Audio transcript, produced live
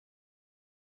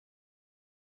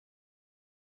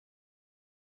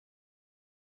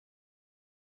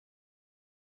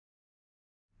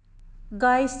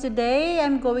Guys, today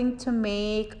I'm going to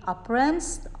make a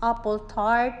pressed apple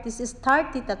tart. This is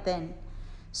Tarte Tatin.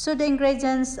 So the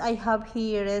ingredients I have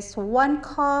here is 1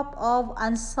 cup of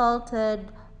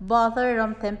unsalted butter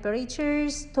room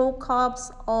temperatures, 2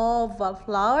 cups of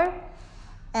flour,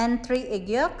 and 3 egg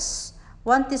yolks,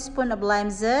 1 teaspoon of lime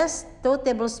zest, 2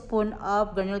 tablespoons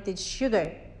of granulated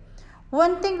sugar.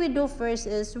 One thing we do first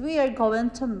is we are going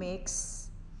to mix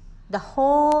the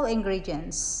whole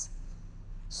ingredients.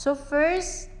 So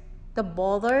first, the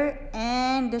butter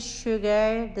and the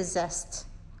sugar, the zest,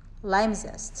 lime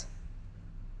zest.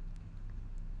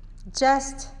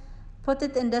 Just put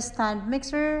it in the stand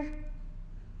mixer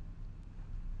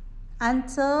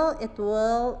until it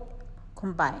will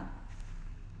combine.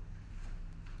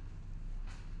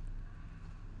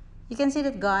 You can see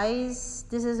that, guys,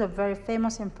 this is a very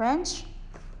famous in French,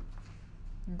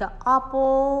 the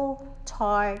apple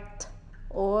tart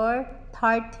or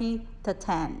Tarte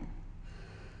Tatin.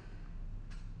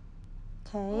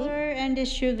 Okay, and the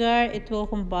sugar, it will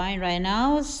combine right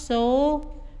now.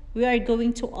 So we are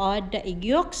going to add the egg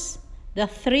yolks, the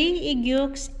 3 egg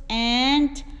yolks,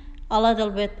 and a little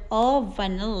bit of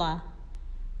vanilla.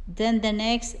 Then the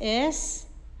next is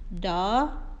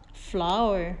the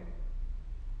flour.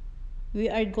 We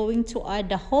are going to add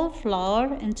the whole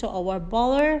flour into our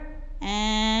boiler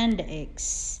and the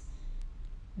eggs.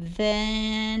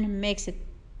 Then mix it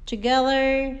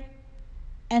together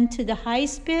and to the high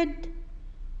speed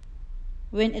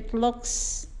when it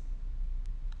looks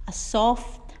a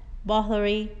soft,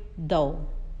 buttery dough.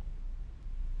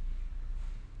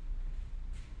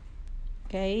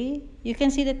 Okay, you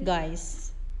can see that,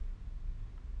 guys.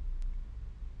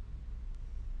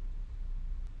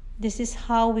 This is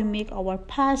how we make our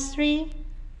pastry.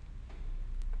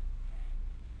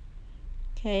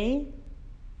 Okay.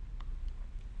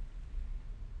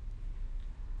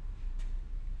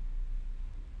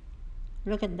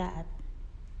 Look at that.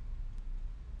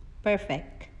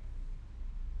 Perfect.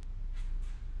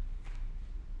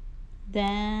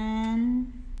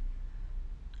 Then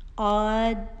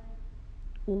add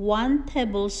 1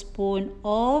 tablespoon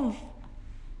of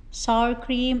sour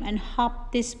cream and half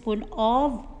teaspoon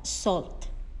of salt.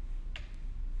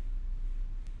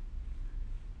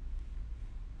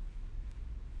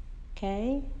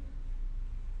 Okay.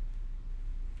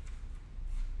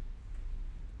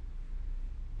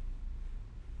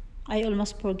 I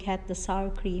almost forget the sour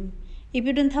cream. If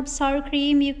you don't have sour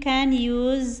cream, you can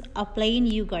use a plain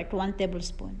yogurt, 1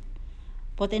 tablespoon.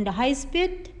 Put in the high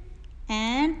speed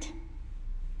and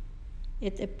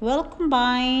it will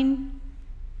combine.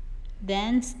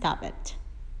 Then stop it.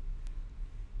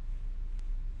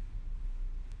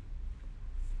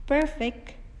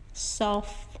 Perfect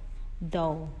soft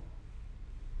dough.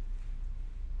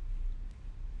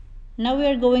 Now we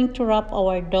are going to wrap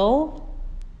our dough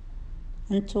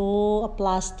into a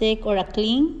plastic or a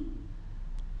cling.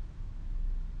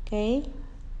 Okay,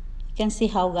 you can see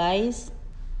how, guys.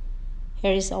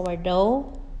 Here is our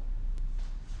dough.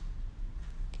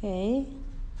 Okay,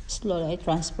 slowly I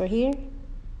transfer here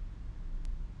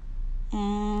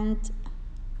and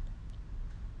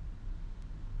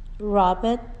wrap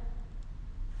it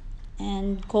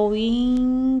and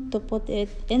going to put it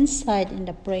inside in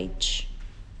the fridge.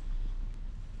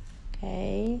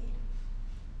 Okay,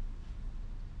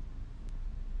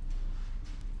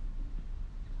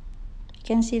 you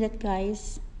can see that,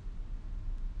 guys.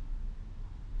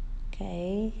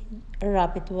 Okay,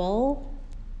 wrap it well.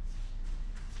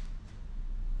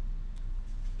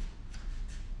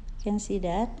 You can see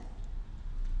that.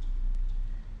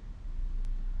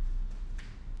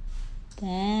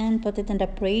 Then put it in the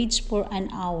fridge for an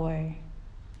hour.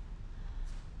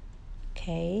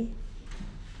 Okay.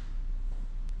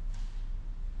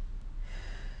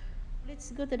 Let's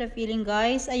go to the filling,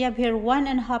 guys. I have here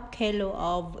 1.5 kilo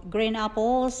of green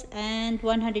apples and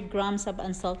 100 grams of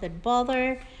unsalted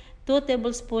butter, 2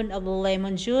 tablespoons of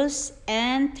lemon juice,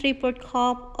 and 3/4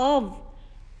 cup of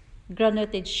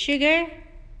granulated sugar,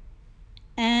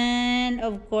 and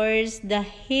of course the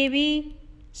heavy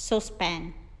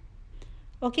saucepan.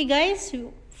 Okay, guys,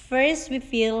 first we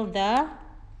fill the,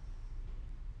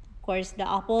 of course, the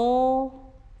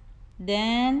apple,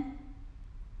 then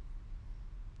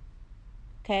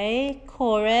okay,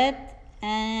 core it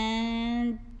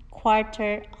and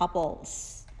quarter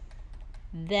apples.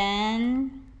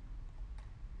 Then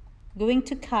going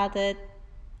to cut it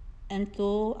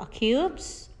into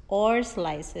cubes or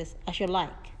slices as you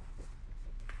like.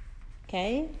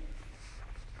 Okay.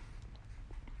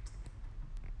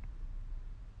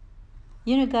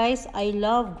 You know, guys, I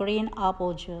love green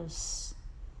apple juice.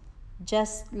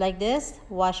 Just like this,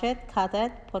 wash it, cut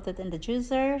it, put it in the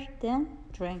juicer, then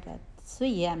drink it. So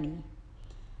yummy.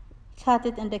 Cut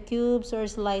it into cubes or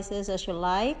slices as you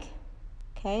like.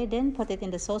 Okay, then put it in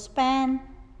the saucepan.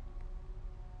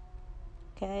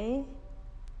 Okay.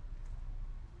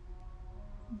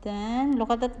 Then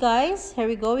look at that, guys. Here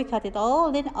we go. We cut it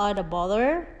all. Then add the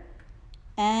butter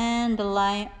and the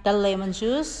lemon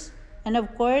juice, and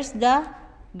of course the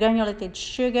granulated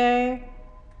sugar.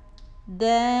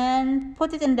 Then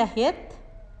put it in the heat.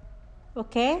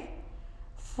 Okay,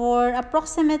 for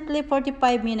approximately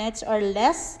 45 minutes or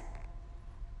less.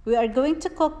 We are going to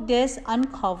cook this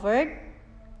uncovered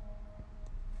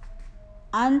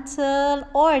until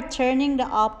or turning the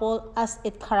apple as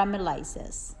it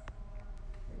caramelizes.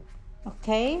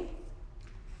 Okay,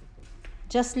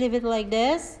 just leave it like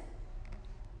this,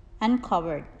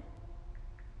 uncovered.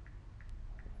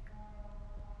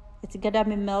 It's gonna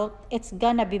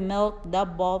be melt the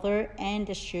butter and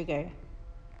the sugar.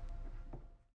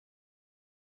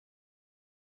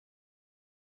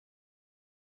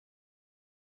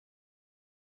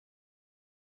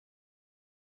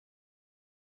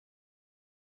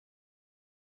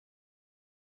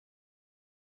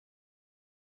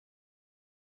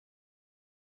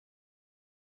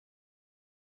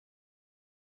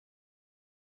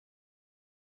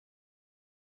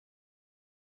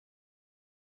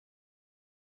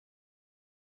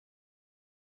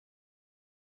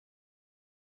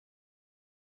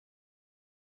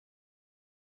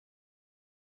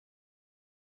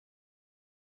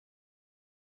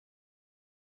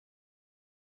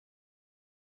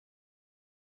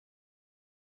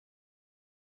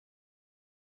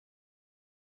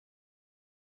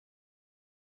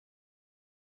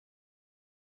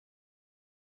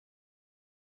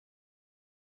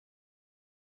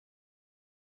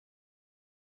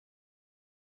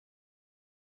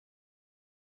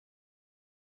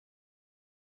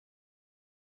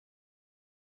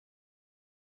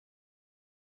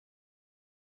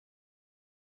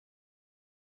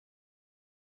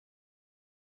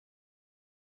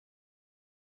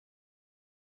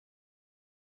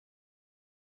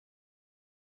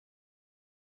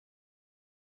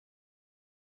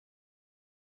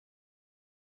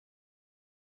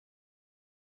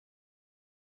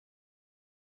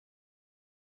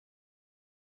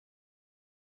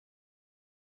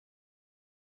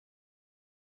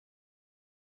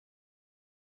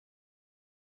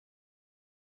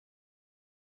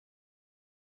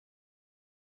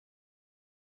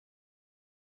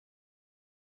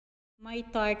 My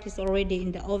tart is already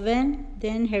in the oven.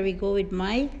 Then here we go with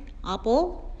my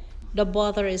apple. The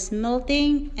butter is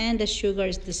melting and the sugar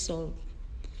is dissolved.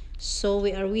 So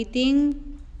we are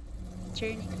waiting.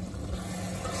 Turning.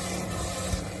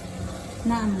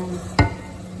 Naman.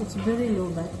 It's very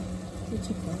low, but it's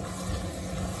okay.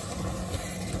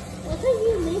 What are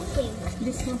you making?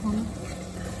 This one,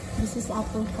 this is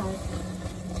apple tart.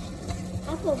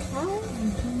 Apple pie?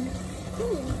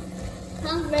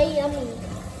 Sounds very yummy.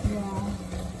 Yeah.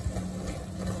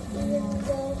 Even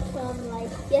though from like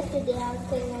yesterday I was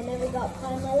saying I never got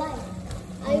pie in my life.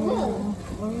 I will.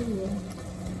 Oh, really?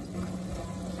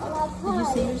 I love Did you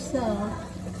see pie. yourself?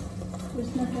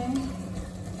 There's nothing?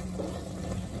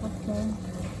 Okay.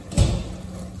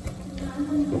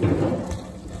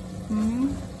 Hmm?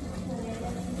 Was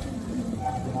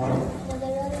I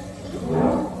rather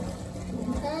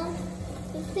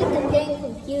This thing is getting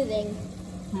confusing.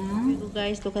 You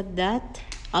guys, look at that.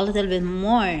 A little bit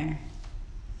more.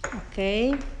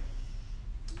 Okay.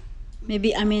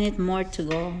 Maybe a minute more to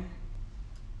go.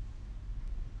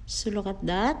 So look at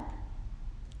that.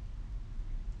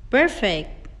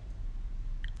 Perfect.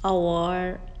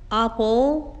 Our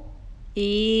apple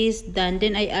is done.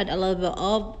 Then I add a little bit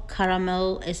of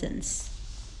caramel essence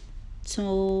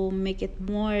to make it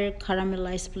more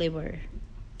caramelized flavor.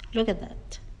 Look at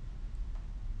that.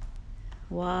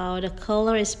 Wow, the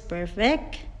color is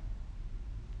perfect.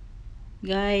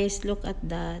 Guys, look at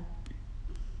that.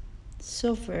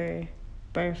 Super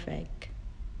perfect.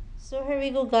 So here we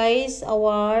go, guys.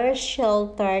 Our shell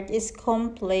tart is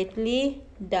completely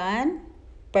done.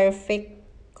 Perfect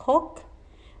cook.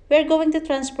 We're going to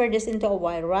transfer this into a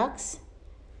wire racks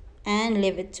and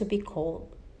leave it to be cold.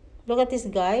 Look at this,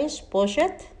 guys. Push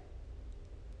it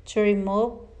to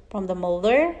remove from the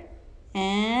molder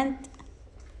and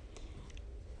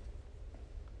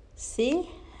see,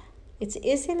 it's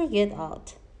easily get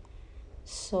out.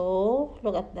 So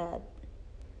look at that.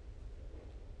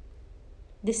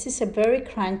 This is a very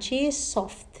crunchy,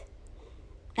 soft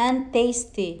and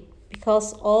tasty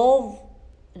because of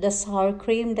the sour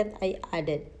cream that I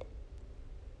added.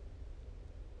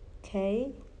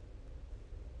 Okay,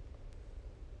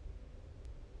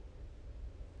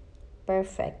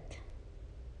 perfect.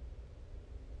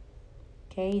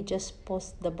 Okay, just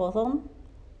post the bottom.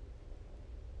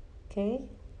 Okay,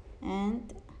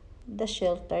 and the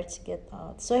shell tarts get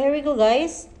out. So here we go,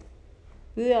 guys.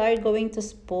 We are going to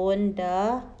spoon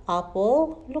the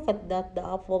apple. Look at that, the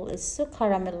apple is so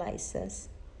caramelized.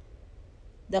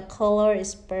 The color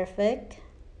is perfect.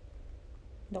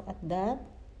 Look at that.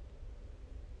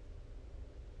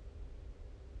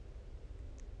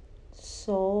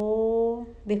 So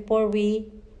before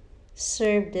we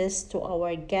serve this to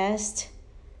our guest,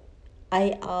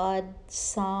 I add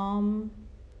some,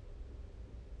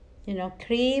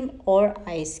 cream or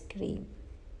ice cream.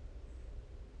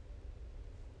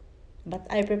 But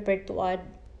I prefer to add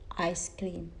ice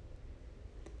cream.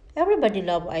 Everybody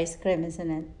love ice cream, isn't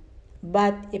it?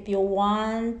 But if you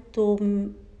want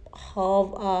to have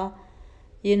a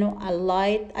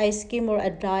light ice cream or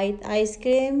a diet ice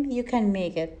cream, you can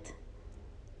make it.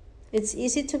 It's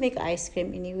easy to make ice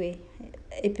cream anyway.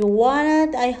 If you want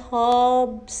it, I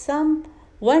have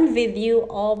one video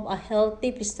of a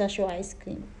healthy pistachio ice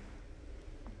cream.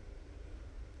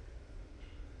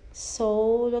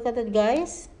 So look at it,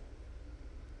 guys.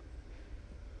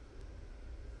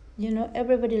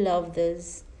 Everybody love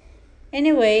this.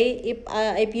 Anyway,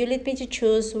 if you let me to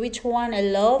choose which one I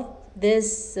love,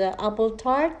 this apple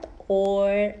tart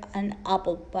or an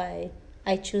apple pie,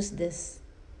 I choose this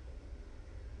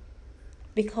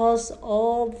because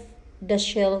of the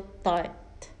shell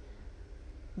tart.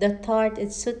 The tart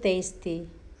is so tasty,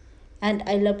 and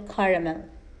I love caramel.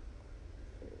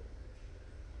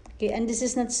 Okay, and this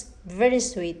is not very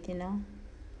sweet,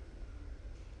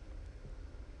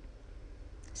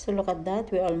 So look at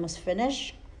that, we're almost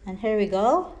finished. And here we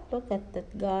go. Look at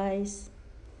that, guys.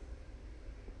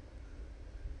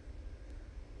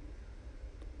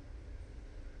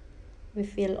 We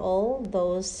fill all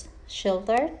those shell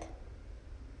tart.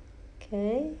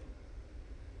 Okay.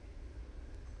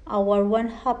 Our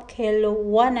 1.5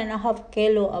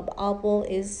 kilo of apple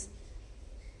is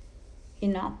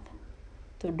enough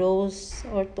to those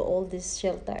or to all this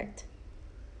shell tart.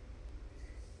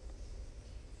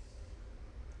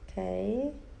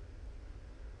 Okay.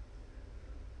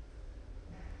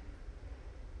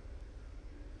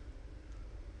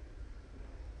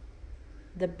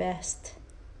 The best.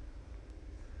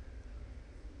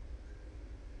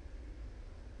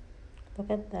 Look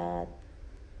at that.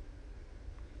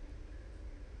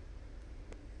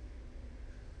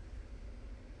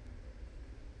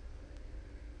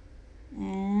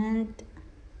 And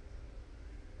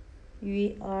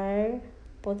we are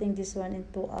putting this one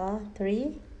into a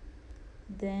tray.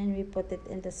 Then we put it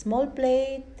in the small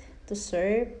plate to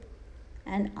serve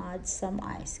and add some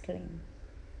ice cream.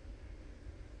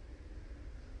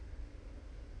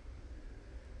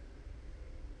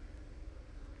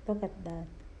 Look at that.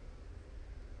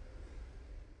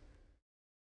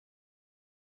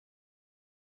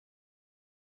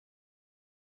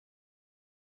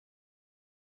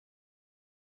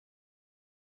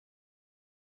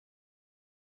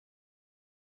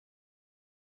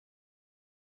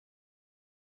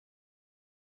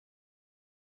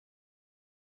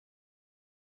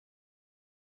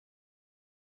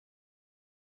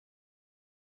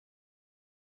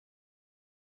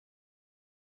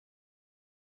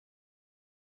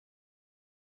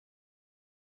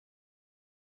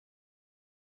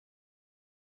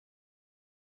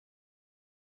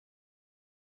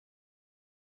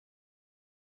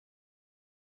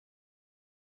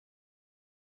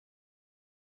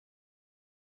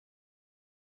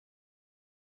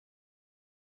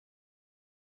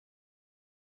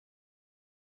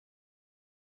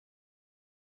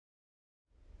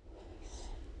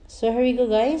 So here we go,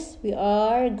 guys. We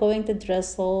are going to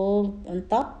drizzle on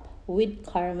top with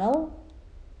caramel.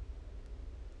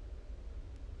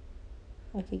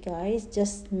 Okay, guys,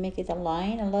 just make it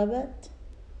align a little bit.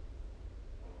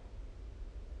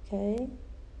 Okay.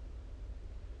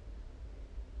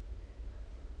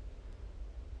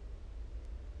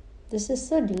 This is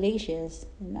so delicious,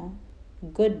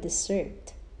 good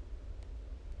dessert.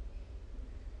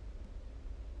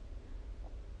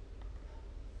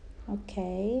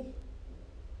 Okay.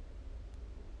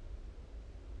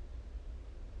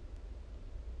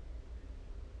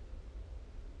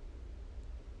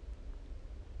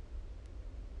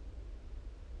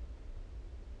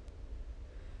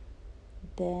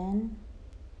 Then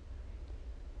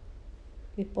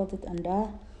we put it on the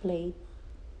plate.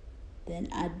 Then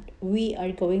we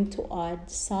are going to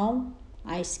add some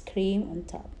ice cream on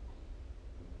top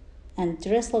and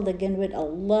drizzle again with a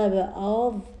little bit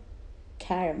of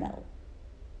caramel.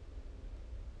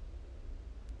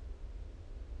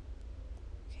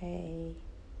 Okay.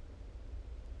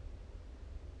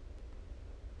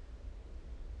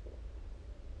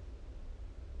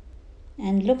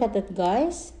 And look at that,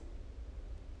 guys.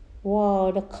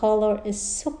 Wow, the color is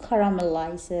so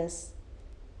caramelizes.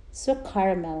 So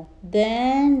caramel.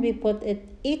 Then we put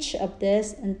each of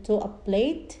this into a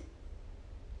plate.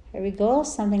 Here we go,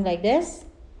 something like this.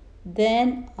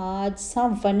 Then add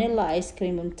some vanilla ice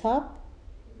cream on top.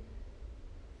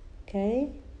 Okay,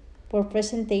 for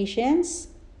presentations.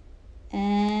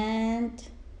 And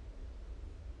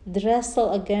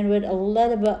drizzle again with a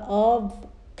little bit of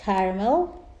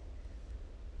caramel.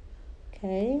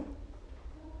 Okay.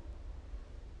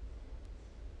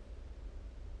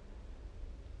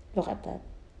 Look at that.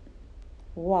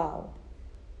 Wow.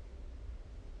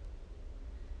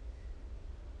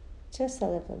 Just a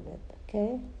little bit,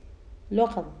 okay?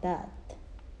 Look at that.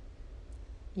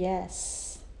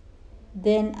 Yes.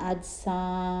 Then add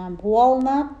some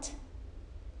walnut,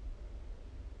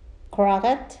 crack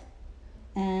it,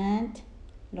 and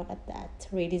look at that.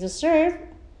 Ready to serve.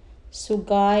 So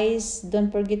guys,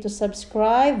 don't forget to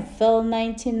subscribe. Vel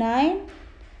 99,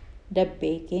 the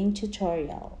baking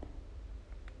tutorial.